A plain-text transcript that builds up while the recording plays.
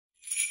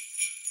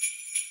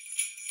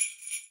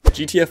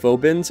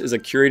GTFOBins is a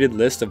curated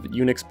list of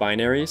Unix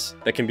binaries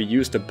that can be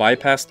used to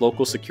bypass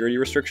local security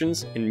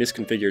restrictions in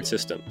misconfigured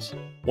systems.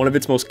 One of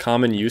its most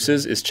common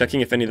uses is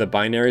checking if any of the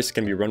binaries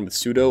can be run with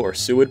sudo or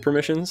suid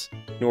permissions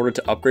in order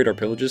to upgrade our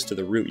privileges to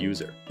the root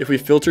user. If we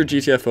filter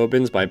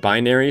GTFOBins by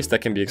binaries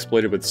that can be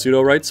exploited with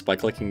sudo rights by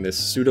clicking this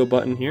sudo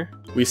button here,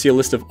 we see a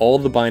list of all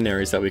the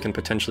binaries that we can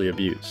potentially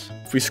abuse.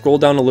 If we scroll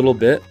down a little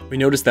bit, we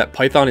notice that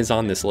Python is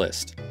on this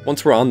list.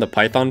 Once we're on the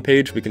Python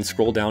page, we can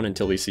scroll down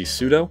until we see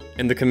sudo,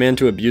 and the command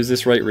to abuse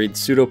this right reads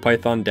sudo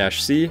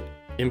python-c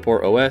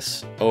import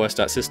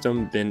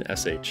os.system bin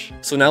sh.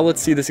 So now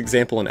let's see this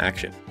example in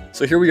action.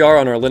 So here we are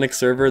on our Linux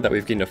server that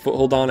we've gained a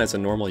foothold on as a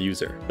normal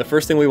user. The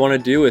first thing we want to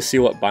do is see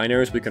what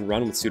binaries we can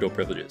run with sudo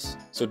privileges.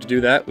 So to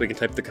do that, we can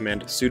type the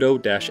command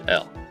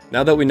sudo-l.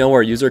 Now that we know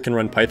our user can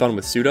run Python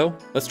with sudo,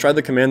 let's try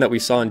the command that we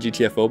saw in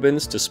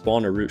GTFOBins to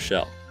spawn a root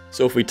shell.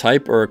 So if we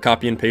type or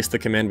copy and paste the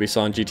command we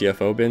saw in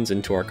GTFOBins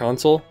into our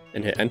console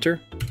and hit enter,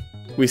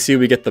 we see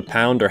we get the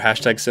pound or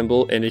hashtag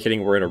symbol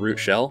indicating we're in a root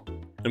shell,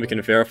 and we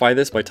can verify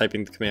this by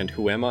typing the command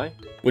whoami,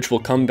 which will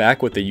come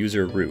back with the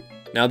user root.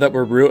 Now that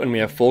we're root and we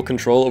have full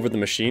control over the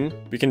machine,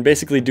 we can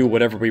basically do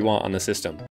whatever we want on the system.